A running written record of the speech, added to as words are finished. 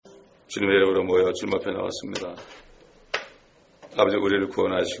주님의 이름으로 모여 주님 앞에 나왔습니다. 아버지, 우리를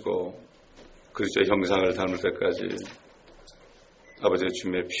구원하시고 그리스도의 형상을 닮을 때까지 아버지의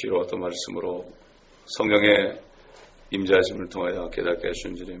주님의 피로 또 말씀으로 성령의 임재하심을 통하여 깨닫게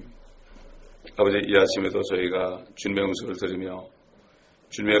하신 주님, 아버지, 이 아침에도 저희가 주님의 음성을 들으며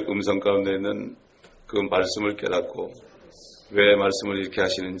주님의 음성 가운데 있는 그 말씀을 깨닫고 왜 말씀을 이렇게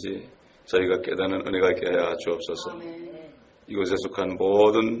하시는지 저희가 깨닫는 은혜가 있게 하여 주옵소서. 이곳에 속한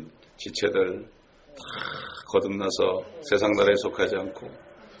모든 지체들 다 거듭나서 세상 나라에 속하지 않고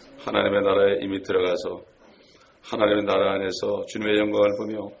하나님의 나라에 이미 들어가서 하나님의 나라 안에서 주님의 영광을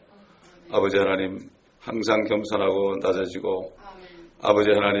보며 아버지 하나님 항상 겸손하고 낮아지고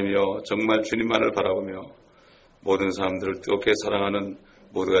아버지 하나님이여 정말 주님만을 바라보며 모든 사람들을 뜨겁게 사랑하는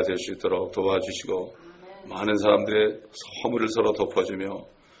모두가 될 수 있도록 도와주시고 많은 사람들의 허물을 서로 덮어주며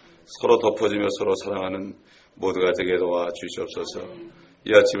서로 사랑하는 모두가 되게 도와주시옵소서.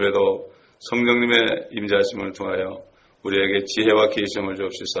 이 아침에도 성령님의 임재하심을 통하여 우리에게 지혜와 계시함을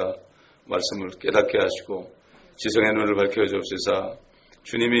주옵시사 말씀을 깨닫게 하시고 지성의 눈을 밝혀주옵시사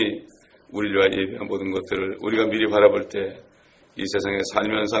주님이 우리를 위하여 예비한 모든 것들을 우리가 미리 바라볼 때 이 세상에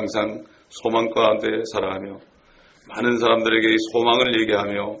살면서 항상 소망 가운데 살아가며 많은 사람들에게 이 소망을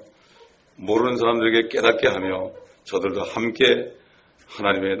얘기하며 모르는 사람들에게 깨닫게 하며 저들도 함께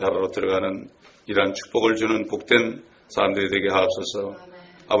하나님의 나라로 들어가는 이러한 축복을 주는 복된 사람들이 되게 하옵소서.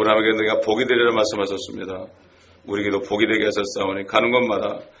 아브라함에게 내가 복이 되리라 말씀하셨습니다. 우리에게도 복이 되게 하셨사오니 가는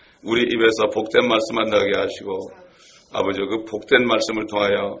곳마다 우리 입에서 복된 말씀만 나게 하시고 아버지 그 복된 말씀을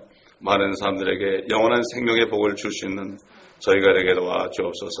통하여 많은 사람들에게 영원한 생명의 복을 줄 수 있는 저희가 되게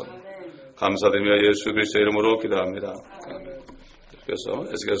도와주옵소서. 감사드리며 예수 그리스도의 이름으로 기도합니다. 아멘. 그래서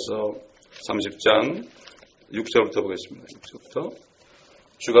에스겔서 30장 6절부터 보겠습니다. 6절부터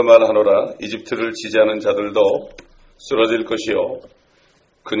주가 말하노라. 이집트를 지지하는 자들도 쓰러질 것이요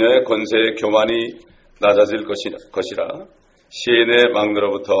그녀의 권세의 교만이 낮아질 것이라. 시인의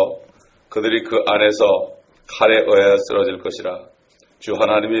망대로부터 그들이 그 안에서 칼에 의하여 쓰러질 것이라. 주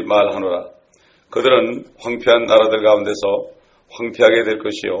하나님이 말하노라. 그들은 황폐한 나라들 가운데서 황폐하게 될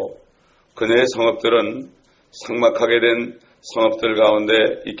것이요 그녀의 성읍들은 삭막하게 된 성읍들 가운데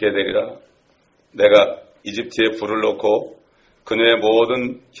있게 되리라. 내가 이집트에 불을 놓고 그녀의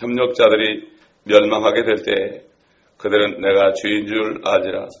모든 협력자들이 멸망하게 될 때 그들은 내가 주인 줄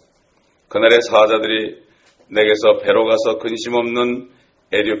알지라. 그날의 사자들이 내게서 배로 가서 근심 없는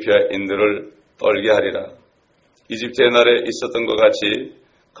에티오피아인들을 떨게 하리라. 이집트의 날에 있었던 것 같이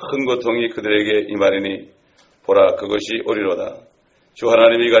큰 고통이 그들에게 임하리니 보라 그것이 오리로다. 주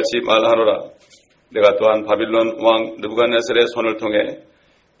하나님이 같이 말하노라. 내가 또한 바빌론 왕 느부갓네살의 손을 통해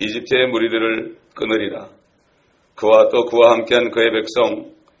이집트의 무리들을 끊으리라. 그와 또 그와 함께한 그의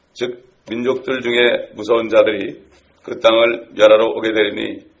백성 즉 민족들 중에 무서운 자들이 그 땅을 멸하러 오게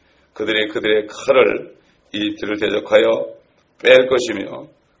되리니 그들이 그들의 칼을 이집트를 대적하여 뺄 것이며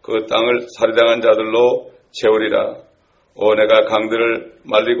그 땅을 살해당한 자들로 채우리라. 오 내가 강들을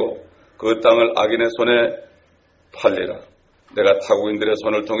말리고 그 땅을 악인의 손에 팔리라. 내가 타국인들의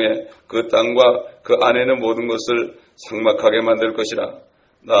손을 통해 그 땅과 그 안에 있는 모든 것을 삭막하게 만들 것이라.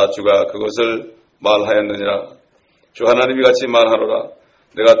 나 주가 그것을 말하였느니라. 주 하나님이 같이 말하노라.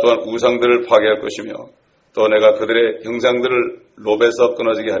 내가 또한 우상들을 파괴할 것이며 또 내가 그들의 형상들을 롭에서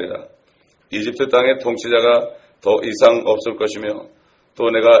끊어지게 하리라. 이집트 땅의 통치자가 더 이상 없을 것이며 또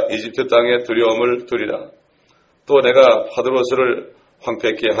내가 이집트 땅에 두려움을 두리라. 또 내가 파드로스를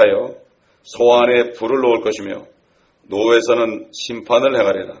황폐케 하여 소 안에 불을 놓을 것이며 노에서는 심판을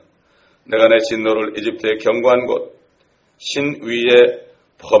행하리라. 내가 내 진노를 이집트의 견고한 곳 신 위에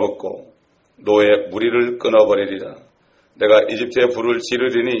퍼붓고 노의 무리를 끊어버리리라. 내가 이집트에 불을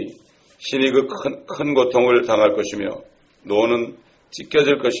지르리니 신이 그 큰 고통을 당할 것이며 노는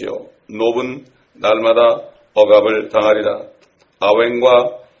찢겨질 것이요 노은 날마다 억압을 당하리라.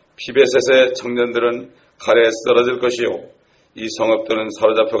 아웬과 피베셋의 청년들은 칼에 쓰러질 것이요 이 성읍들은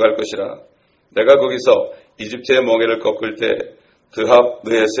사로잡혀 갈 것이라. 내가 거기서 이집트의 멍에를 꺾을 때 드합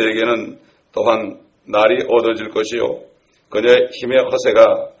느헤스에게는 또한 날이 얻어질 것이요 그녀의 힘의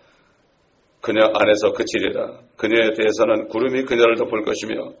허세가 그녀 안에서 그치리라. 그녀에 대해서는 구름이 그녀를 덮을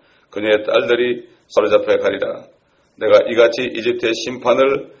것이며 그녀의 딸들이 사로잡혀 가리라. 내가 이같이 이집트의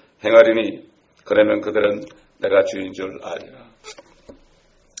심판을 행하리니 그러면 그들은 내가 주인 줄 아리라.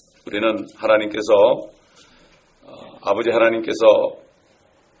 우리는 아버지 하나님께서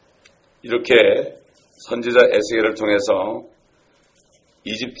이렇게 선지자 에스겔을 통해서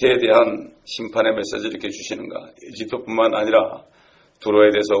이집트에 대한 심판의 메시지를 이렇게 주시는가. 이집트뿐만 아니라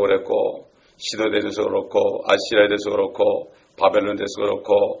두로에 대해서 그랬고 시도에 대해서 그렇고 아시리아에 대해서 그렇고 바벨론에 대해서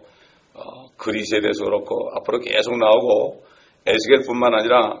그렇고 그리스에 대해서 그렇고 앞으로 계속 나오고 에스겔뿐만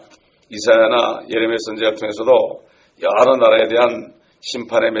아니라 이사야나 예레미야 선지자 통해서도 여러 나라에 대한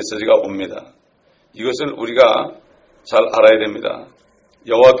심판의 메시지가 옵니다. 이것을 우리가 잘 알아야 됩니다.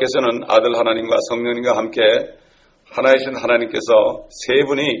 여호와께서는 아들 하나님과 성령님과 함께 하나이신 하나님께서 세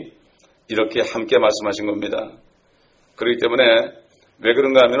분이 이렇게 함께 말씀하신 겁니다. 그렇기 때문에 왜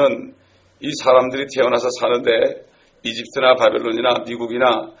그런가 하면은 이 사람들이 태어나서 사는데 이집트나 바벨론이나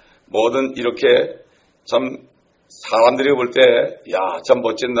미국이나 뭐든 이렇게 참 사람들이 볼 때 야, 참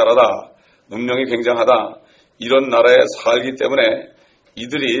멋진 나라다, 문명이 굉장하다, 이런 나라에 살기 때문에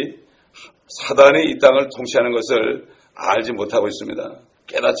이들이 사단이 이 땅을 통치하는 것을 알지 못하고 있습니다.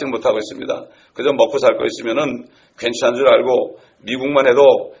 깨닫지 못하고 있습니다. 그저 먹고 살 거 있으면은 괜찮은 줄 알고 미국만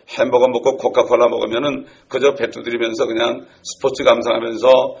해도 햄버거 먹고 코카콜라 먹으면은 그저 배 두드리면서 그냥 스포츠 감상하면서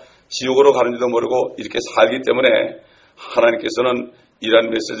지옥으로 가는지도 모르고 이렇게 살기 때문에 하나님께서는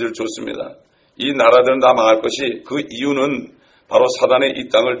이러한 메시지를 줬습니다. 이 나라들은 다 망할 것이 그 이유는 바로 사단이 이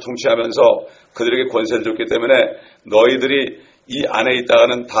땅을 통치하면서 그들에게 권세를 줬기 때문에 너희들이 이 안에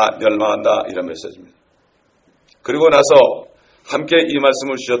있다가는 다 멸망한다, 이런 메시지입니다. 그리고 나서 함께 이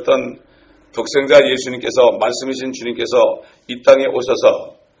말씀을 주셨던 독생자 예수님께서, 말씀이신 주님께서 이 땅에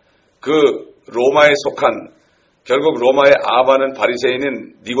오셔서 그 로마에 속한, 결국 로마의 아바는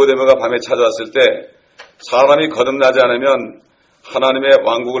바리새인인 니고데모가 밤에 찾아왔을 때 사람이 거듭나지 않으면 하나님의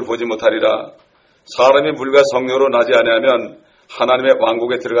왕국을 보지 못하리라, 사람이 물과 성령으로 나지 아니하면 하나님의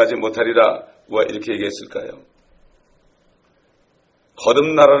왕국에 들어가지 못하리라, 왜 이렇게 얘기했을까요?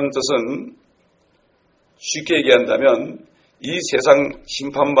 거듭나라는 뜻은 쉽게 얘기한다면 이 세상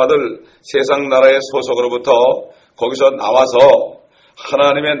심판받을 세상 나라의 소속으로부터 거기서 나와서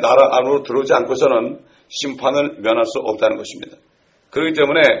하나님의 나라 안으로 들어오지 않고서는 심판을 면할 수 없다는 것입니다. 그렇기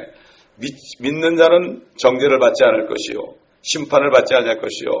때문에 믿는 자는 정죄를 받지 않을 것이요, 심판을 받지 않을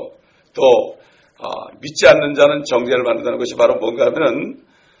것이요, 또 믿지 않는 자는 정죄를 받는다는 것이 바로 뭔가 하면은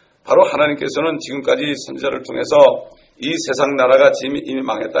바로 하나님께서는 지금까지 선지자를 통해서 이 세상 나라가 이미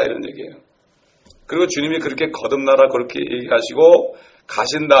망했다, 이런 얘기예요. 그리고 주님이 그렇게 거듭나라 그렇게 얘기하시고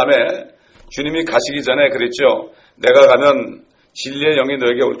가신 다음에 주님이 가시기 전에 그랬죠. 내가 가면 진리의 영이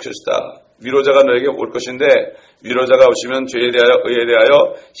너에게 올 것이다. 위로자가 너에게 올 것인데 위로자가 오시면 죄에 대하여 의에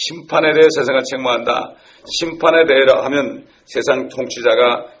대하여 심판에 대해 세상을 책망한다. 심판에 대하여 하면 세상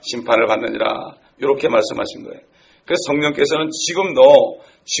통치자가 심판을 받느니라. 이렇게 말씀하신 거예요. 그래서 성령께서는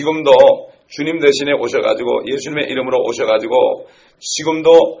지금도 주님 대신에 오셔가지고 예수님의 이름으로 오셔가지고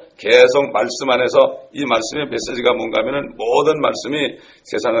지금도 계속 말씀 안에서 이 말씀의 메시지가 뭔가 하면은 모든 말씀이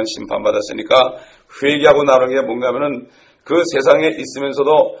세상은 심판받았으니까 회개하고 나오는 게 뭔가 하면은 그 세상에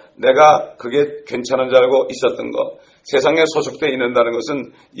있으면서도 내가 그게 괜찮은 줄 알고 있었던 것, 세상에 소속되어 있는다는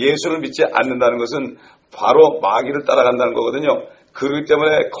것은 예수를 믿지 않는다는 것은 바로 마귀를 따라간다는 거거든요. 그렇기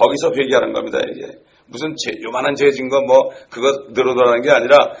때문에 거기서 회개하는 겁니다. 이게 무슨 요만한 죄 진 거 그거 늘어나는 게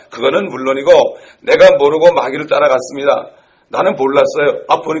아니라 그거는 물론이고 내가 모르고 마귀를 따라갔습니다. 나는 몰랐어요.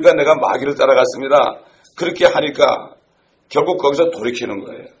 보니까 내가 마귀를 따라갔습니다. 그렇게 하니까 결국 거기서 돌이키는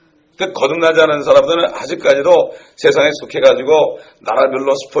거예요. 근데 거듭나지 않은 사람들은 아직까지도 세상에 속해가지고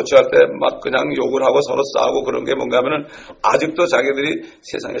나라별로 스포츠 할 때 막 그냥 욕을 하고 서로 싸우고 그런 게 뭔가 하면은 아직도 자기들이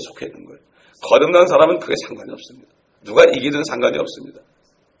세상에 속해 있는 거예요. 거듭난 사람은 그게 상관이 없습니다. 누가 이기든 상관이 없습니다.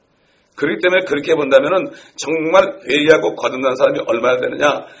 그렇기 때문에 그렇게 본다면은 정말 회개하고 거듭난 사람이 얼마나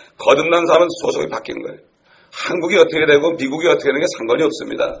되느냐? 거듭난 사람은 소속이 바뀌는 거예요. 한국이 어떻게 되고 미국이 어떻게 되는 게 상관이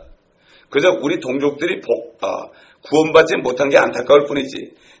없습니다. 그저 우리 동족들이 구원받지 못한 게 안타까울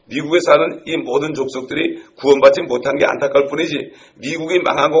뿐이지, 미국에 사는 이 모든 족속들이 구원받지 못한 게 안타까울 뿐이지, 미국이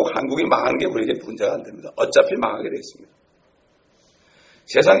망하고 한국이 망한 게 우리에게 문제가 안 됩니다. 어차피 망하게 되어 있습니다.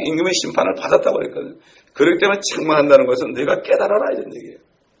 세상 임금의 심판을 받았다고 했거든요. 그렇기 때문에 책망한다는 것은 너희가 깨달아라, 이런 얘기예요.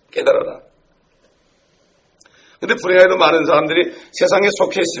 깨달아라. 근데 불행하게도 많은 사람들이 세상에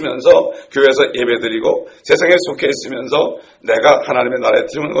속해 있으면서 교회에서 예배드리고 세상에 속해 있으면서 내가 하나님의 나라에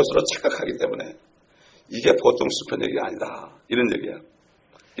들어오는 것으로 착각하기 때문에 이게 보통 슬픈 얘기가 아니다, 이런 얘기야.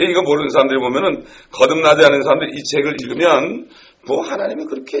 이거 모르는 사람들이 보면은 거듭나지 않은 사람들이 이 책을 읽으면 뭐 하나님이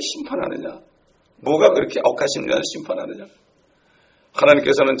그렇게 심판하느냐, 뭐가 그렇게 억하심 년을 심판하느냐.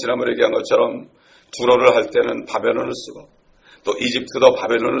 하나님께서는 지난번에 얘기한 것처럼 두로를 할 때는 바벨론을 쓰고 또 이집트도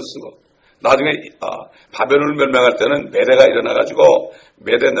바벨론을 쓰고 나중에 바벨론을 멸망할 때는 메대가 일어나가지고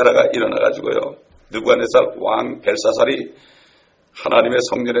메대 나라가 일어나가지고요, 느부갓네살 왕 벨사살이 하나님의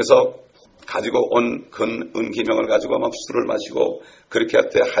성전에서 가지고 온 은기명을 가지고 막 술을 마시고 그렇게 할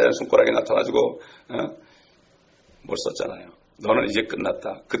때 하얀 손가락이 나타나지고 뭘 썼잖아요. 너는 이제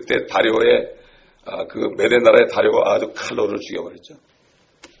끝났다. 그때 다리오의 그 메대 나라의 다리오가 아주 칼로를 죽여버렸죠.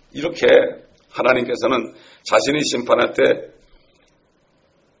 이렇게 하나님께서는 자신이 심판할 때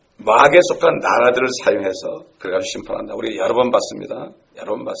마귀에 속한 나라들을 사용해서 그래가지고 심판한다. 우리 여러 번 봤습니다.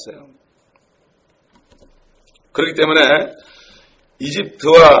 여러 번 봤어요. 그렇기 때문에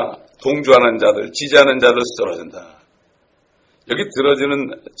이집트와 동조하는 자들, 지지하는 자들 쓰러진다. 여기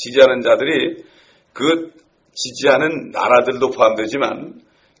들어주는 지지하는 자들이 그 지지하는 나라들도 포함되지만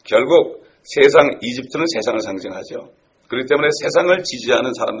결국 이집트는 세상을 상징하죠. 그렇기 때문에 세상을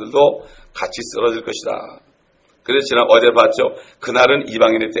지지하는 사람들도 같이 쓰러질 것이다. 그래서 어제 봤죠. 그날은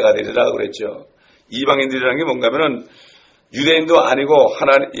이방인의 때가 되리라 그랬죠. 이방인들이라는 게 뭔가 하면은 유대인도 아니고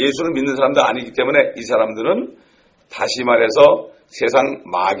예수를 믿는 사람도 아니기 때문에 이 사람들은 다시 말해서 세상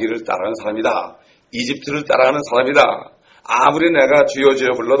마귀를 따라가는 사람이다. 이집트를 따라가는 사람이다. 아무리 내가 주여 주여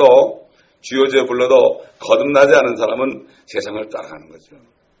불러도 거듭나지 않은 사람은 세상을 따라가는 거죠.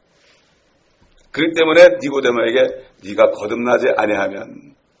 그렇기 때문에 니고데모에게 네가 거듭나지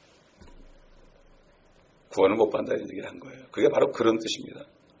아니하면 구원을 못 받는다는 얘기를 한 거예요. 그게 바로 그런 뜻입니다.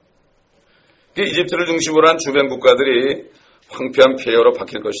 이집트를 중심으로 한 주변 국가들이 황폐한 폐허로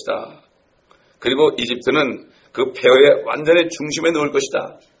바뀔 것이다. 그리고 이집트는 그 폐허의 완전히 중심에 놓을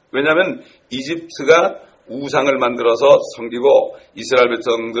것이다. 왜냐하면 이집트가 우상을 만들어서 섬기고 이스라엘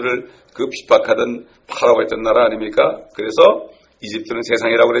백성들을 그 핍박하던 파라오가 있던 나라 아닙니까? 그래서 이집트는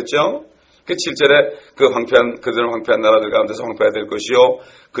세상이라고 그랬죠. 그 7절에 그들은 황폐한 나라들 가운데서 황폐가 될 것이요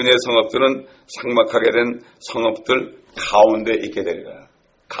그녀의 성읍들은 삭막하게 된 성읍들 가운데 있게 되리라.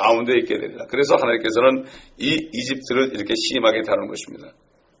 가운데 있게 되리라. 그래서 하나님께서는 이 이집트를 이렇게 심하게 다루는 것입니다.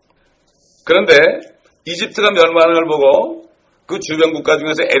 그런데 이집트가 멸망하는 걸 보고 그 주변 국가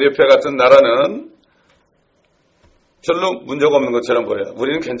중에서 에티오피아 같은 나라는 별로 문제가 없는 것처럼 보여요.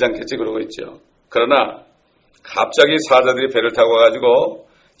 우리는 괜찮겠지 그러고 있죠. 그러나 갑자기 사자들이 배를 타고 가지고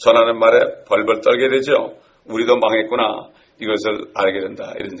전하는 말에 벌벌 떨게 되죠. 우리도 망했구나. 이것을 알게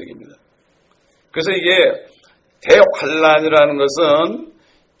된다. 이런 얘기입니다. 그래서 이게 대환란이라는 것은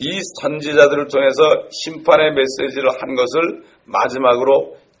이 선지자들을 통해서 심판의 메시지를 한 것을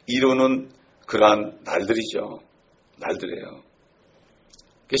마지막으로 이루는 그러한 날들이죠. 날들이에요.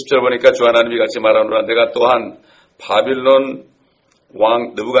 10절 보니까 주 하나님이 같이 말하노라 내가 또한 바빌론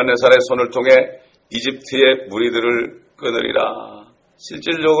왕 느부갓네살의 손을 통해 이집트의 무리들을 끊으리라.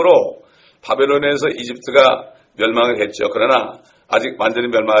 실질적으로 바벨론에서 이집트가 멸망을 했죠. 그러나 아직 완전히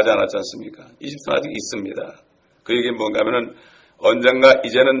멸망하지 않았지 않습니까? 이집트는 아직 있습니다. 그 얘기는 뭔가 하면은 언젠가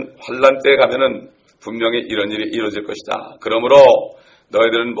이제는 환란 때에 가면은 분명히 이런 일이 이루어질 것이다. 그러므로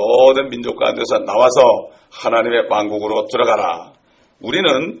너희들은 모든 민족 가운데서 나와서 하나님의 왕국으로 들어가라.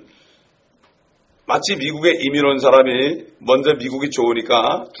 우리는 마치 미국에 이민 온 사람이 먼저 미국이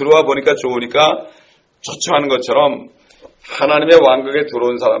좋으니까 들어와 보니까 좋으니까 초청하는 것처럼 하나님의 왕국에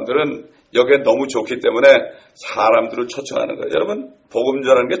들어온 사람들은 여기에 너무 좋기 때문에 사람들을 초청하는 거예요. 여러분 복음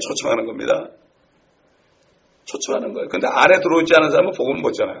전하는 게 초청하는 겁니다. 초청하는 거예요. 근데 안에 들어오지 않은 사람은 복음을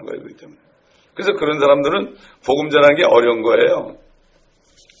못 전하는 거예요. 그렇기 때문에. 그래서 그런 사람들은 복음 전하는 게 어려운 거예요.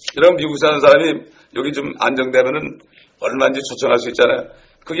 여러분 미국 사는 사람이 여기 좀 안정되면은 얼마인지 초청할 수 있잖아요.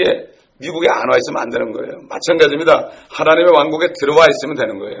 그게 미국에 안 와 있으면 안 되는 거예요. 마찬가지입니다. 하나님의 왕국에 들어와 있으면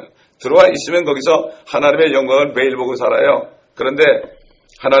되는 거예요. 들어와 있으면 거기서 하나님의 영광을 매일 보고 살아요. 그런데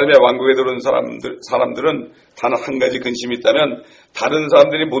하나님의 왕국에 들어온 사람들은 단 한 가지 근심이 있다면 다른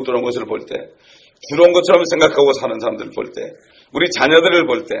사람들이 못 들어온 것을 볼 때, 들어온 것처럼 생각하고 사는 사람들을 볼 때, 우리 자녀들을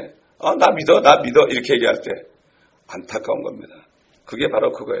볼 때, 나 믿어 이렇게 얘기할 때 안타까운 겁니다. 그게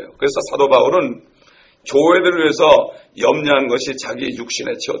바로 그거예요. 그래서 사도 바울은 교회들을 위해서 염려한 것이 자기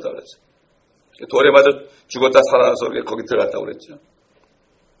육신에 채웠다 그랬어요. 돌에 맞아 죽었다 살아나서 거기 들어갔다고 그랬죠.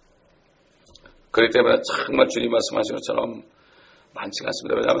 그렇기 때문에 정말 주님 말씀하신 것처럼 많지가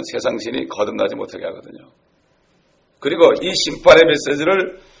않습니다. 왜냐하면 세상 신이 거듭나지 못하게 하거든요. 그리고 이 심판의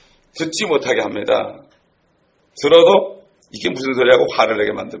메시지를 듣지 못하게 합니다. 들어도 이게 무슨 소리하고 화를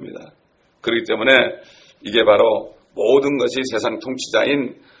내게 만듭니다. 그렇기 때문에 이게 바로 모든 것이 세상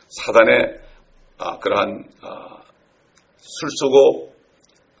통치자인 사단의 그러한 술쏘고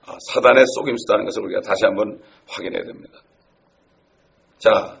사단의 속임수다는 것을 우리가 다시 한번 확인해야 됩니다.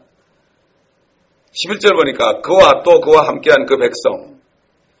 자, 11절 보니까 그와 함께한 그 백성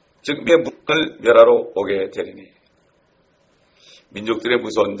즉 문을 멸하러 오게 되리니 민족들의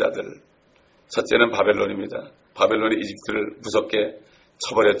무서운 자들 첫째는 바벨론입니다. 바벨론이 이집트를 무섭게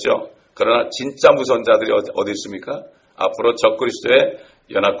쳐버렸죠. 그러나 진짜 무서운 자들이 어디 있습니까? 앞으로 적그리스도의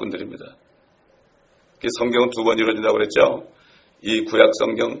연합군들입니다. 성경은 두 번 이루어진다고 그랬죠. 이 구약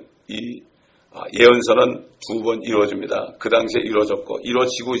성경 이 예언서는 두 번 이루어집니다. 그 당시에 이루어졌고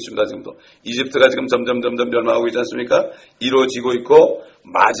이루어지고 있습니다. 지금도 이집트가 지금 점점 멸망하고 있지 않습니까? 이루어지고 있고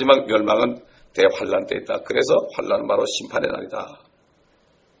마지막 멸망은 대환란 때 있다. 그래서 환란은 바로 심판의 날이다.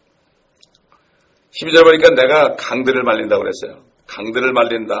 12절 보니까 내가 강들을 말린다고 그랬어요. 강들을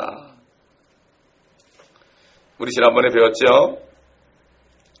말린다. 우리 지난번에 배웠죠.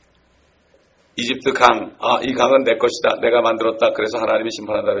 이집트 강, 이 강은 내 것이다. 내가 만들었다. 그래서 하나님이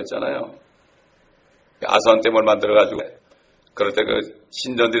심판한다고 했잖아요. 아선 댐을 만들어가지고 그럴 때 그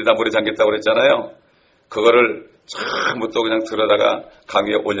신전들이 다 물에 잠겼다고 그랬잖아요. 그거를 전부 또 그냥 들어다가 강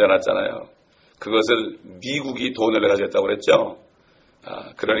위에 올려놨잖아요. 그것을 미국이 돈을 내가지고 했다고 그랬죠.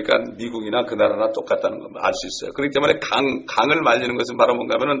 그러니까 미국이나 그 나라나 똑같다는 걸 알 수 있어요. 그렇기 때문에 강을 말리는 것은 바로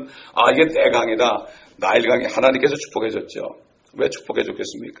뭔가 하면은, 이게 내 강이다. 나일강이 하나님께서 축복해줬죠. 왜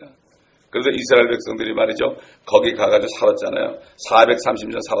축복해줬겠습니까? 그래서 이스라엘 백성들이 말이죠. 거기 가가지고 살았잖아요.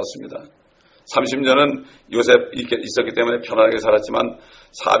 430년 살았습니다. 30년은 요셉 있었기 때문에 편안하게 살았지만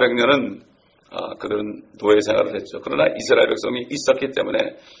 400년은 그런 노예 생활을 했죠. 그러나 이스라엘 백성이 있었기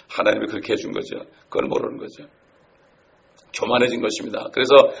때문에 하나님이 그렇게 해준 거죠. 그걸 모르는 거죠. 교만해진 것입니다.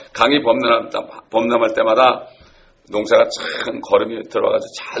 그래서 강이 범람할 때마다 농사가 참 거름이 들어가서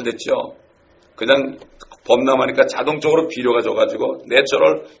잘 됐죠. 그냥 범람하니까 자동적으로 비료가 져가지고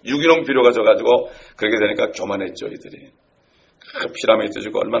내처럴 유기농 비료가 져가지고 그렇게 되니까 교만했죠. 이들이. 피라미드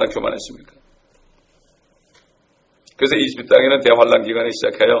주고 얼마나 교만했습니까? 그래서 이집트 땅에는 대환란 기간이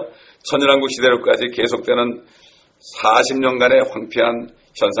시작하여 천연왕국 시대로까지 계속되는 40년간의 황폐한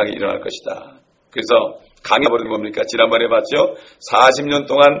현상이 일어날 것이다. 그래서 강이 버리는 겁니까? 지난번에 봤죠? 40년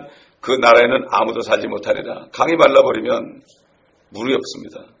동안 그 나라에는 아무도 살지 못하리라. 강이 말라버리면 물이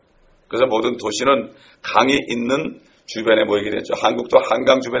없습니다. 그래서 모든 도시는 강이 있는 주변에 모이게 됐죠. 한국도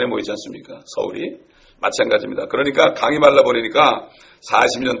한강 주변에 모이지 않습니까? 서울이. 마찬가지입니다. 그러니까 강이 말라버리니까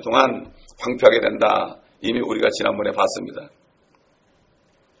 40년 동안 황폐하게 된다. 이미 우리가 지난번에 봤습니다.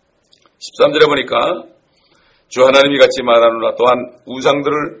 13절에 보니까 주 하나님이 같이 말하노라. 또한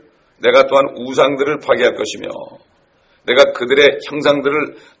내가 또한 우상들을 파괴할 것이며 내가 그들의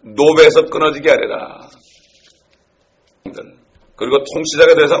형상들을 노베에서 끊어지게 하리라. 그리고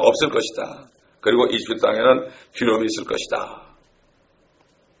통치자가 더 이상 없을 것이다. 그리고 이집트 땅에는 두려움이 있을 것이다.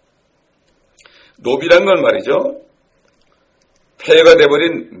 노비란 건 말이죠. 폐허가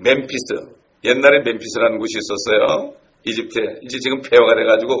돼버린 멤피스. 옛날에 멤피스라는 곳이 있었어요. 이집트에. 이제 지금 폐허가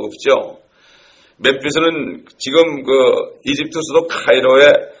돼가지고 없죠. 멤피스는 지금 그 이집트 수도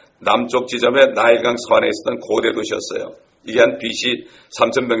카이로의 남쪽 지점에 나일강 서안에 있었던 고대 도시였어요. 이게 한 BC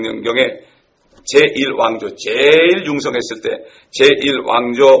 3100년경에 제1왕조, 제일 융성했을 때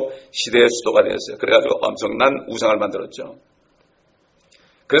제1왕조 시대의 수도가 되었어요. 그래가지고 엄청난 우상을 만들었죠.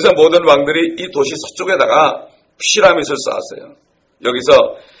 그래서 모든 왕들이 이 도시 서쪽에다가 피라밋을 쌓았어요.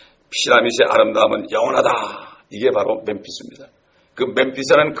 여기서 피라밋의 아름다움은 영원하다. 이게 바로 멤피스입니다. 그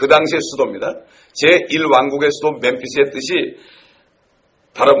멤피스는 그 당시의 수도입니다. 제1왕국의 수도 멤피스의 뜻이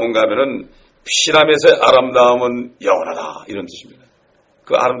바로 뭔가 하면은 피라밋의 아름다움은 영원하다. 이런 뜻입니다.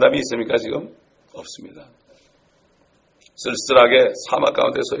 그 아름다움이 있습니까 지금? 없습니다. 쓸쓸하게 사막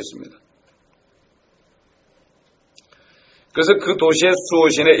가운데 서 있습니다. 그래서 그 도시의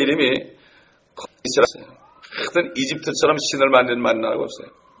수호신의 이름이 이스라엘이에요. 하여튼 이집트처럼 신을 만든 나라가 없어요.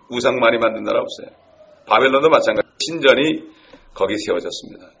 우상 많이 만든 나라 없어요. 바벨론도 마찬가지. 신전이 거기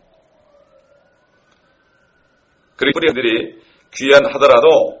세워졌습니다. 그리고 우리들이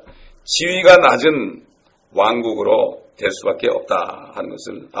귀환하더라도 지위가 낮은 왕국으로 될 수밖에 없다 하는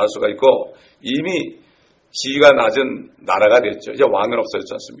것을 알 수가 있고 이미 지위가 낮은 나라가 됐죠. 이제 왕은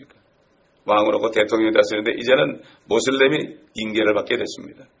없어졌지 않습니까? 왕은 없고 대통령이 됐었는데 이제는 모슬렘이 인계를 받게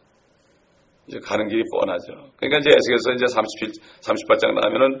됐습니다. 이제 가는 길이 뻔하죠. 그러니까 이제 에스겔서 이제 38장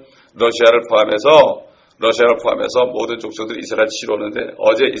나오면은 러시아를 포함해서 모든 족속들이 이스라엘 치러 오는데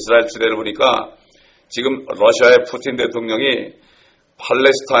어제 이스라엘 주대를 보니까 지금 러시아의 푸틴 대통령이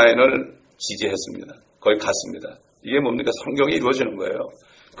팔레스타인을 지지했습니다. 거기 갔습니다. 이게 뭡니까? 성경이 이루어지는 거예요.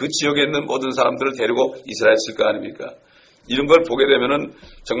 그 지역에 있는 모든 사람들을 데리고 이스라엘 칠 거 아닙니까? 이런 걸 보게 되면은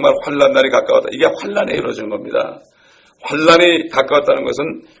정말 환란 날이 가까웠다. 이게 환란에 이루어지는 겁니다. 환란이 가까웠다는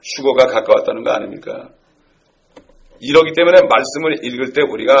것은 휴거가 가까웠다는 거 아닙니까? 이러기 때문에 말씀을 읽을 때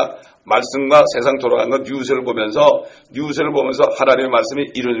우리가 말씀과 세상 돌아가는 건 뉴스를 보면서 하나님의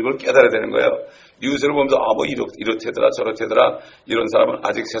말씀이 이루어진 걸 깨달아야 되는 거예요. 뉴스를 보면서 뭐 이렇대더라 저렇대더라 이런 사람은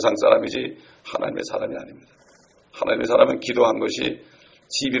아직 세상 사람이지 하나님의 사람이 아닙니다. 하나님의 사람은 기도한 것이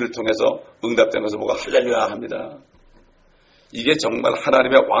TV를 통해서 응답된 것을 보고 할렐루야 합니다. 이게 정말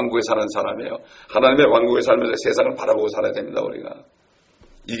하나님의 왕국에 사는 사람이에요. 하나님의 왕국에 살면서 세상을 바라보고 살아야 됩니다. 우리가.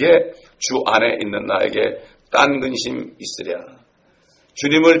 이게 주 안에 있는 나에게 딴 근심 있으랴.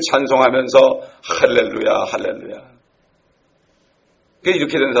 주님을 찬송하면서 할렐루야 할렐루야.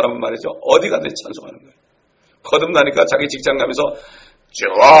 이렇게 된 사람은 말이죠. 어디 가든지 찬송하는 거예요. 거듭나니까 자기 직장 가면서 주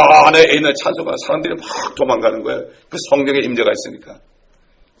안에 있는 찬송하는 사람들이 막 도망가는 거예요. 그 성령의 임재가 있으니까.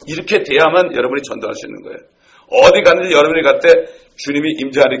 이렇게 돼야만 여러분이 전도할 수 있는 거예요. 어디 갔는지 여러분이 갈 때 주님이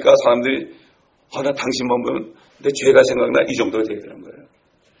임재하니까 사람들이 나 당신만 보면 내 죄가 생각나 이 정도로 되게 되는 거예요.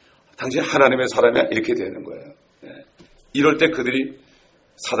 당신 하나님의 사람이야? 이렇게 되는 거예요. 이럴 때 그들이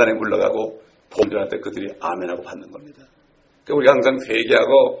사단에 물러가고 범죄할 때 그들이 아멘하고 받는 겁니다. 그러니까 우리가 항상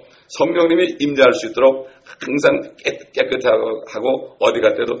회개하고 성령님이 임재할 수 있도록 항상 깨끗하고 어디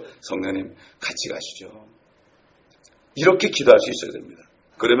갈 때도 성령님 같이 가시죠. 이렇게 기도할 수 있어야 됩니다.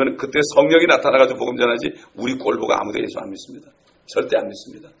 그러면 그때 성령이 나타나가지고 복음 전하지 우리 꼴 보고 아무도 예수 안 믿습니다. 절대 안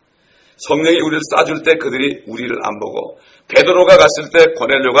믿습니다. 성령이 우리를 쏴줄 때 그들이 우리를 안 보고 베드로가 갔을 때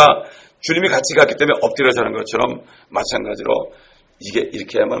고넬료가 주님이 같이 갔기 때문에 엎드려 자는 것처럼 마찬가지로 이게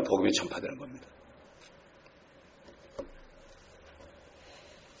이렇게 해야만 복음이 전파되는 겁니다.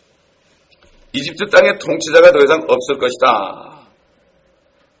 이집트 땅의 통치자가 더 이상 없을 것이다.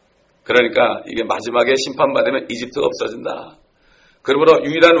 그러니까 이게 마지막에 심판받으면 이집트 없어진다. 그러므로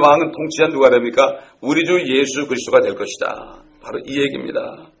유일한 왕은 통치자 누가 됩니까? 우리 주 예수 그리스도가 될 것이다. 바로 이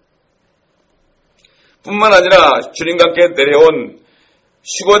얘기입니다. 뿐만 아니라 주님과 함께 내려온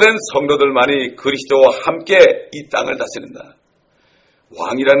휴거된 성도들만이 그리스도와 함께 이 땅을 다스린다.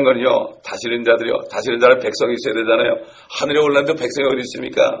 왕이라는 건요, 다스리는 자들이요. 다스리는 자는 백성이 있어야 되잖아요. 하늘에 올랐는데 백성이 어디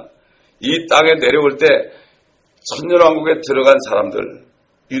있습니까? 이 땅에 내려올 때 천년왕국에 들어간 사람들,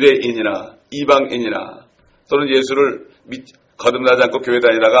 유대인이나 이방인이나 또는 예수를 거듭나지 않고 교회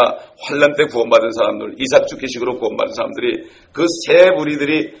다니다가 환난 때 구원받은 사람들, 이삭 죽기식으로 구원받은 사람들이 그 세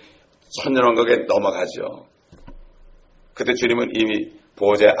무리들이 천년왕국에 넘어가죠. 그때 주님은 이미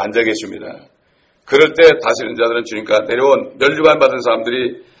보호자에 앉아 계십니다. 그럴 때 다스리는 자들은 주님과 내려온 멸류관 받은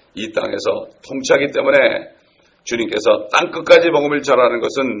사람들이 이 땅에서 통치하기 때문에 주님께서 땅끝까지 복음을 전하는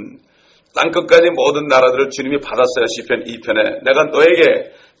것은 땅끝까지 모든 나라들을 주님이 받았어요. 시편 2편에 내가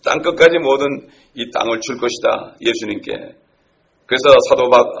너에게 땅끝까지 모든 이 땅을 줄 것이다. 예수님께. 그래서 사도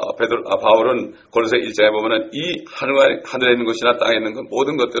바울은 골로새 1장에 보면은 이 하늘에 있는 것이나 땅에 있는 것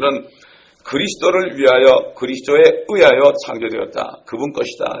모든 것들은 그리스도를 위하여 그리스도에 의하여 창조되었다. 그분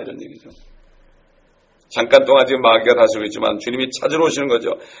것이다. 이런 얘기죠. 잠깐 동안 지금 마귀가 다스리고 있지만 주님이 찾으러 오시는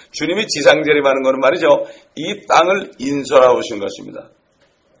거죠. 주님이 지상재림하는 것은 말이죠. 이 땅을 인수하러 오신 것입니다.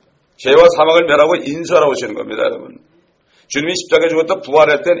 죄와 사망을 멸하고 인수하러 오시는 겁니다. 여러분. 주님이 십자가에 죽었다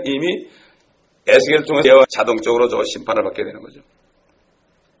부활할 땐 이미 에스겔을 통해 자동적으로 저 심판을 받게 되는 거죠.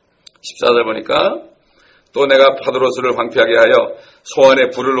 14절 보니까 또 내가 파드로스를 황폐하게 하여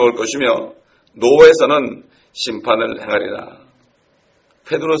소안에 불을 놓을 것이며 노에서는 심판을 행하리라.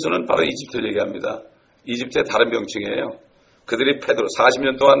 페드로스는 바로 이집트를 얘기합니다. 이집트의 다른 명칭이에요. 그들이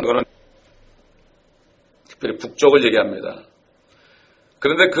 40년 동안 그거는 특별히 북쪽을 얘기합니다.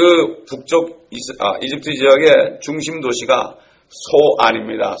 그런데 그 북쪽 이집트 지역의 중심 도시가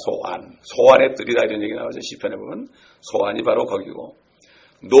소안입니다. 소안의 뜰이다 이런 얘기 나오죠. 시편에 보면 소안이 바로 거기고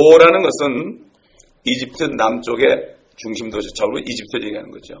노라는 것은 이집트 남쪽의 중심 도시, 적으로 이집트를 얘기하는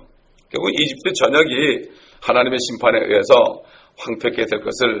거죠. 결국 이집트 전역이 하나님의 심판에 의해서 황폐케 될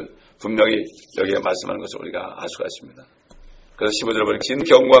것을 분명히 여기에 말씀하는 것을 우리가 알 수가 있습니다. 그래서 15절 보니까 신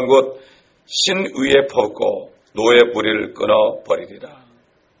경고한 곳 신 위에 퍼붓고 노의 무리를 끊어버리리라.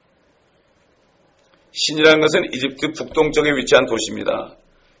 신이라는 것은 이집트 북동쪽에 위치한 도시입니다.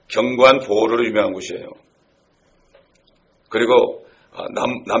 견고한 보호로 유명한 곳이에요. 그리고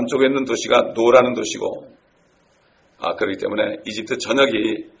남쪽에 있는 도시가 노라는 도시고 그렇기 때문에 이집트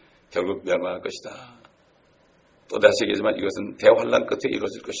전역이 결국 멸망할 것이다. 또 다시 얘기하지만 이것은 대환란 끝에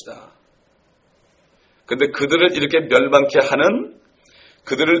이루어질 것이다. 그런데 그들을 이렇게 멸망케 하는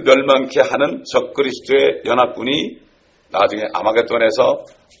적그리스도의 연합군이 나중에 아마겟돈에서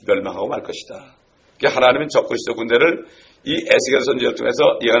멸망하고 말 것이다. 하나님은 적그리스도 군대를 이 에스겔서 선지자를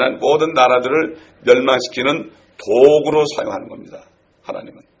통해서 예언한 모든 나라들을 멸망시키는 도구로 사용하는 겁니다.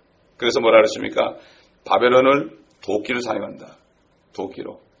 하나님은. 그래서 뭐라 그랬습니까? 바벨론을 도끼로 사용한다.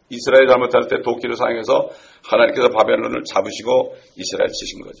 도끼로. 이스라엘 잘못할 때 도끼로 사용해서 하나님께서 바벨론을 잡으시고 이스라엘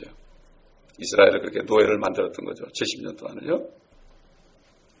치신 거죠. 이스라엘을 그렇게 노예를 만들었던 거죠. 70년 동안을요.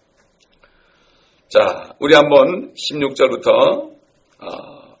 자, 우리 한번 16절부터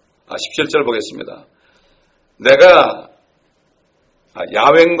 17절 보겠습니다. 내가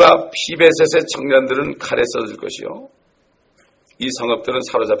야웬과 피베셋의 청년들은 칼에 써질 것이요 이 성읍들은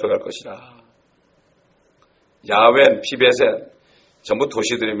사로잡혀 갈 것이라. 야웬, 피베셋 전부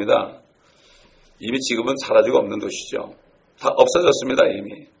도시들입니다. 이미 지금은 사라지고 없는 도시죠. 다 없어졌습니다.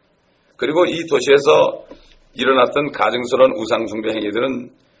 이미. 그리고 이 도시에서 일어났던 가증스러운 우상숭배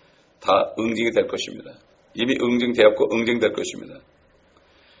행위들은 다 응징이 될 것입니다. 이미 응징되었고 응징될 것입니다.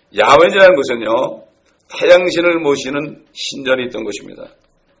 야웬이라는 것은요, 태양신을 모시는 신전이 있던 곳입니다.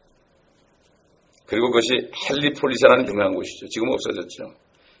 그리고 그것이 헬리폴리스라는 유명한 곳이죠. 지금 없어졌죠.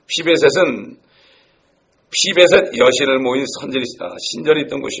 피베셋은 피베셋 여신을 모인 신전이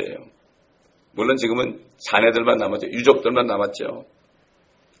있던 곳이에요. 물론 지금은 자네들만 남았죠. 유족들만 남았죠.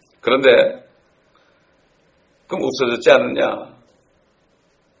 그런데 그럼 없어졌지 않느냐?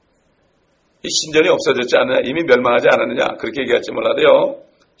 이 신전이 없어졌지 않느냐? 이미 멸망하지 않았느냐? 그렇게 얘기할지 몰라도요.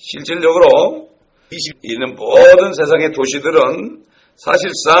 실질적으로 있는 모든 세상의 도시들은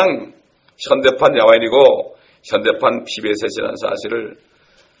사실상 현대판 야와인이고 현대판 피베셋이라는 사실을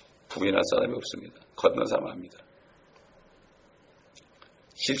부인할 사람이 없습니다. 건너삼합니다.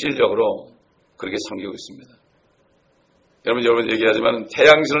 실질적으로 그렇게 섬기고 있습니다. 여러분 얘기하지만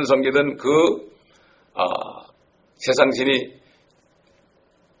태양신을 섬기던 세상신이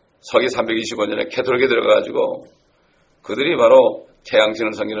서기 325년에 캐톨릭에 들어가가지고 그들이 바로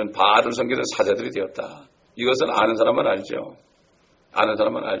태양신을 섬기는 바알을 섬기는 사제들이 되었다. 이것은 아는 사람만 알죠. 아는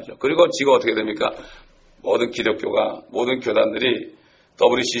사람만 알죠. 그리고 지금 어떻게 됩니까? 모든 기독교가 모든 교단들이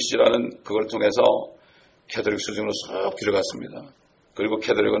WCC라는 그걸 통해서 캐톨릭 수준으로 쏙 들어갔습니다. 그리고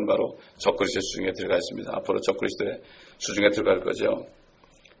캐톨릭은 바로 적그리스도 수중에 들어가 있습니다. 앞으로 적그리스도의 수중에 들어갈 거죠.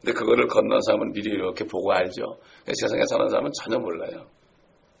 근데 그거를 건넌 사람은 미리 이렇게 보고 알죠. 세상에 사는 사람은 전혀 몰라요.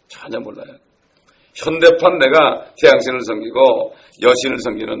 전혀 몰라요. 현대판 내가 태양신을 섬기고 여신을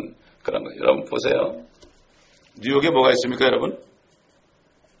섬기는 그런 거예요. 여러분 보세요. 뉴욕에 뭐가 있습니까, 여러분?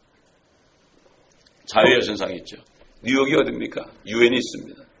 자유여신상이 있죠. 뉴욕이 어딥니까? 유엔이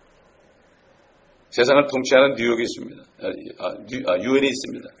있습니다. 세상을 통치하는 뉴욕이 있습니다. 유엔이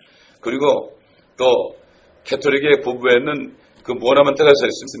있습니다. 그리고 또 캐톨릭의 부부에는 그 모나먼트가 서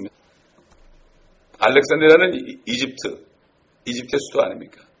있습니다. 알렉산드리아는 이집트의 수도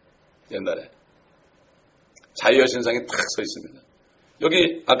아닙니까? 옛날에. 자유여신상이 탁 서 있습니다.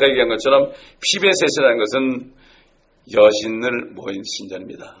 여기 아까 얘기한 것처럼 피베셋이라는 것은 여신을 모인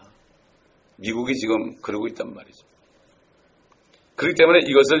신전입니다. 미국이 지금 그러고 있단 말이죠. 그렇기 때문에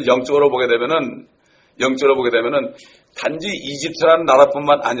이것을 영적으로 보게 되면은 단지 이집트라는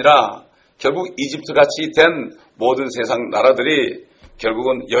나라뿐만 아니라 결국 이집트 같이 된 모든 세상 나라들이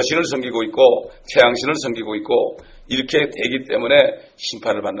결국은 여신을 섬기고 있고 태양신을 섬기고 있고 이렇게 되기 때문에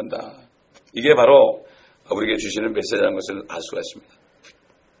심판을 받는다. 이게 바로 우리에게 주시는 메시지라는 것을 알 수가 있습니다.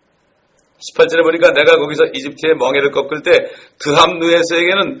 18절에 보니까 내가 거기서 이집트의 멍에를 꺾을 때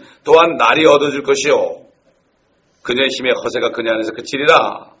드함누에서에게는 또한 날이 얻어질 것이요. 그녀의 힘의 허세가 그녀 안에서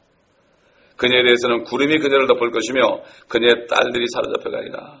그치리라. 그녀에 대해서는 구름이 그녀를 덮을 것이며 그녀의 딸들이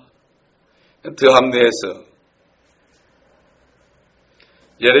사로잡혀가리라. 드함누에서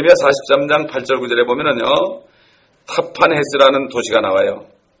예레미야 43장 8절 9절에 보면은요. 타판헤스라는 도시가 나와요.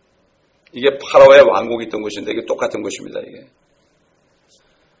 이게 파라오의 왕국이 있던 곳인데 이게 똑같은 곳입니다. 이게.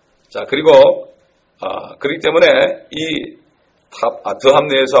 자, 그리고 그렇기 때문에 이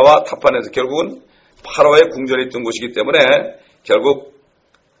드함네사와 타판에서 결국은 파라오의 궁전에 있던 곳이기 때문에 결국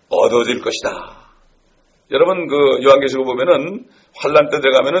얻어질 것이다. 여러분 그 요한계시록 보면은 환란 때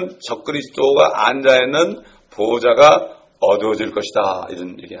들어가면은 적그리스도가 앉아 있는 보좌가 얻어질 것이다.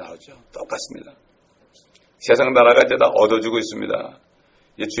 이런 얘기 나오죠. 똑같습니다. 세상 나라가 이제 다 얻어지고 있습니다.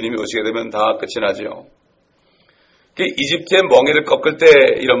 주님이 오시게 되면 다 끝이 나죠. 이집트의 멍에를 꺾을 때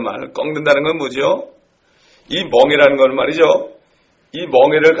이런 말을 꺾는다는 건 뭐죠? 이 멍에라는 건 말이죠. 이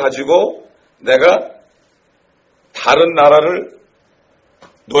멍에를 가지고 내가 다른 나라를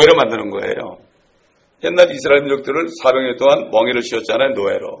노예로 만드는 거예요. 옛날 이스라엘 민족들을 400년 동안 멍에를 씌웠잖아요.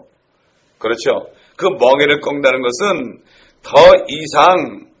 노예로. 그렇죠. 그 멍에를 꺾는다는 것은 더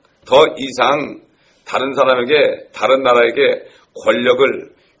이상 다른 사람에게 다른 나라에게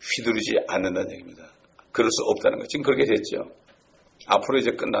권력을 휘두르지 않는다는 얘기입니다. 그럴 수 없다는 거. 지금 그렇게 됐죠. 앞으로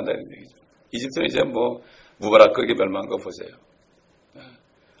이제 끝난다는 얘기죠. 이집트는 이제 무바라크에게 멸망한 거 보세요.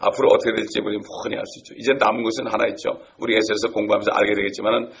 앞으로 어떻게 될지 우리 뻔히 알 수 있죠. 이제 남은 것은 하나 있죠. 우리 에스겔서 공부하면서 알게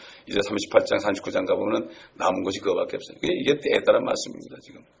되겠지만은 이제 38장, 39장 가보면은 남은 것이 그거밖에 없어요. 이게 때에 따른 말씀입니다,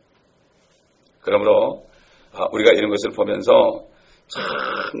 지금. 그러므로 우리가 이런 것을 보면서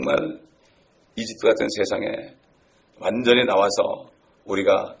정말 이집트 같은 세상에 완전히 나와서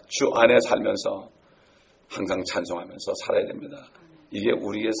우리가 주 안에 살면서 항상 찬송하면서 살아야 됩니다. 이게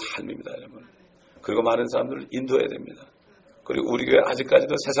우리의 삶입니다, 여러분. 그리고 많은 사람들을 인도해야 됩니다. 그리고 우리 교회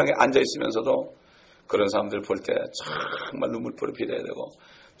아직까지도 세상에 앉아있으면서도 그런 사람들 볼 때 정말 눈물포를 빌어야 되고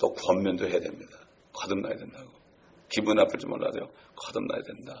또 권면도 해야 됩니다. 거듭나야 된다고. 기분 나쁠지 몰라도요. 거듭나야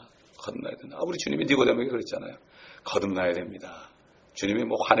된다. 거듭나야 된다. 우리 주님이 니고데모에게 그랬잖아요. 거듭나야 됩니다. 주님이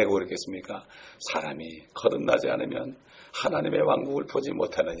화내고 그랬겠습니까? 사람이 거듭나지 않으면 하나님의 왕국을 보지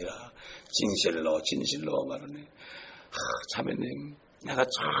못하느니라. 진실로 말하네. 자매님, 내가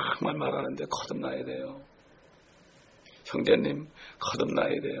정말 말하는데 거듭나야 돼요. 형제님,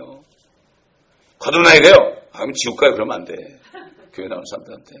 거듭나야 돼요. 거듭나야 돼요. 그럼 지옥 가요. 그러면 안 돼. 교회 나오는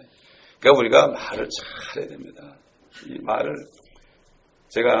사람들한테. 그러니까 우리가 말을 잘해야 됩니다. 이 말을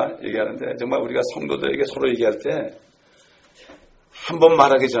제가 얘기하는데 정말 우리가 성도들에게 서로 얘기할 때 한 번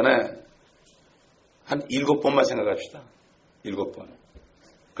말하기 전에 한 7번만 생각합시다. 7번.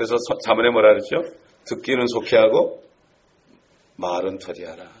 그래서 자문에 뭐라 그랬죠? 듣기는 속히 하고 말은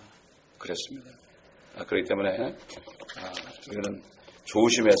더디하라. 그랬습니다. 그렇기 때문에 우리는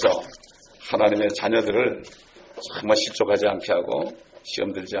조심해서 하나님의 자녀들을 정말 실족하지 않게 하고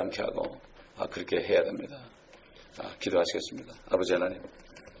시험 들지 않게 하고 그렇게 해야 됩니다. 기도하시겠습니다. 아버지 하나님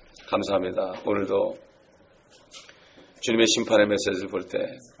감사합니다. 오늘도 주님의 심판의 메시지를 볼 때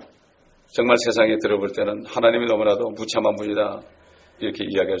정말 세상에 들어볼 때는 하나님이 너무나도 무참한 분이다 이렇게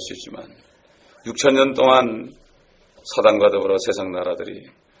이야기할 수 있지만 6,000년 동안 사단과 더불어 세상 나라들이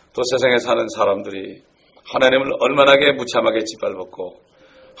또 세상에 사는 사람들이 하나님을 얼마나게 무참하게 짓밟았고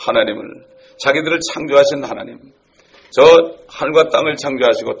하나님을 자기들을 창조하신 하나님 저 하늘과 땅을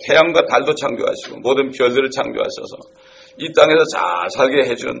창조하시고 태양과 달도 창조하시고 모든 별들을 창조하셔서 이 땅에서 잘 살게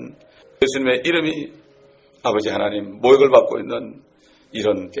해준 예수님의 이름이 아버지 하나님 모욕을 받고 있는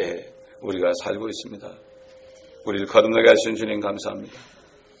이런 때에 우리가 살고 있습니다. 우리를 거듭나게 하신 주님 감사합니다.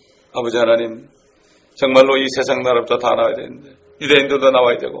 아버지 하나님 정말로 이 세상 나라부터 다 나와야 되는데 유대인들도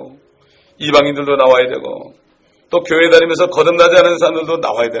나와야 되고 이방인들도 나와야 되고 또 교회 다니면서 거듭나지 않은 사람들도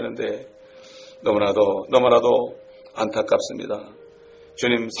나와야 되는데 너무나도 안타깝습니다.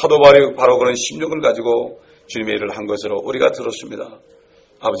 주님 사도 바로 그런 심령을 가지고 주님의 일을 한 것으로 우리가 들었습니다.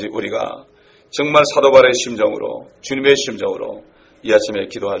 아버지 우리가 정말 사도 바울의 심정으로 주님의 심정으로 이 아침에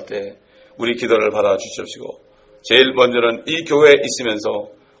기도할 때 우리 기도를 받아주십시고 제일 먼저는 이 교회에 있으면서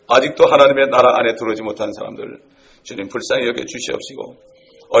아직도 하나님의 나라 안에 들어오지 못한 사람들 주님 불쌍히 여겨 주시옵시고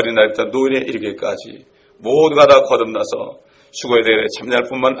어린 나이부터 노인에 이르기까지 모두가 다 거듭나서 수고의 대회에 참여할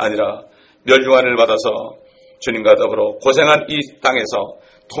뿐만 아니라 멸류관을 받아서 주님과 더불어 고생한 이 땅에서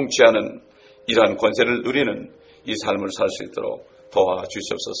통치하는 이러한 권세를 누리는 이 삶을 살 수 있도록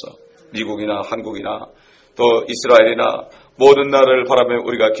도와주시옵소서. 미국이나 한국이나 또 이스라엘이나 모든 나라를 바라며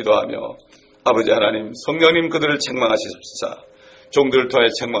우리가 기도하며 아버지 하나님 성령님 그들을 책망하시옵소서. 종들을 통해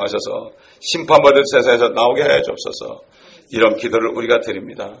책망하셔서 심판받을 세상에서 나오게 하여 주옵소서. 이런 기도를 우리가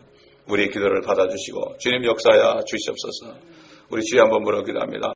드립니다. 우리의 기도를 받아주시고 주님 역사하여 주시옵소서. 우리 주여 한번 물어 기도합니다.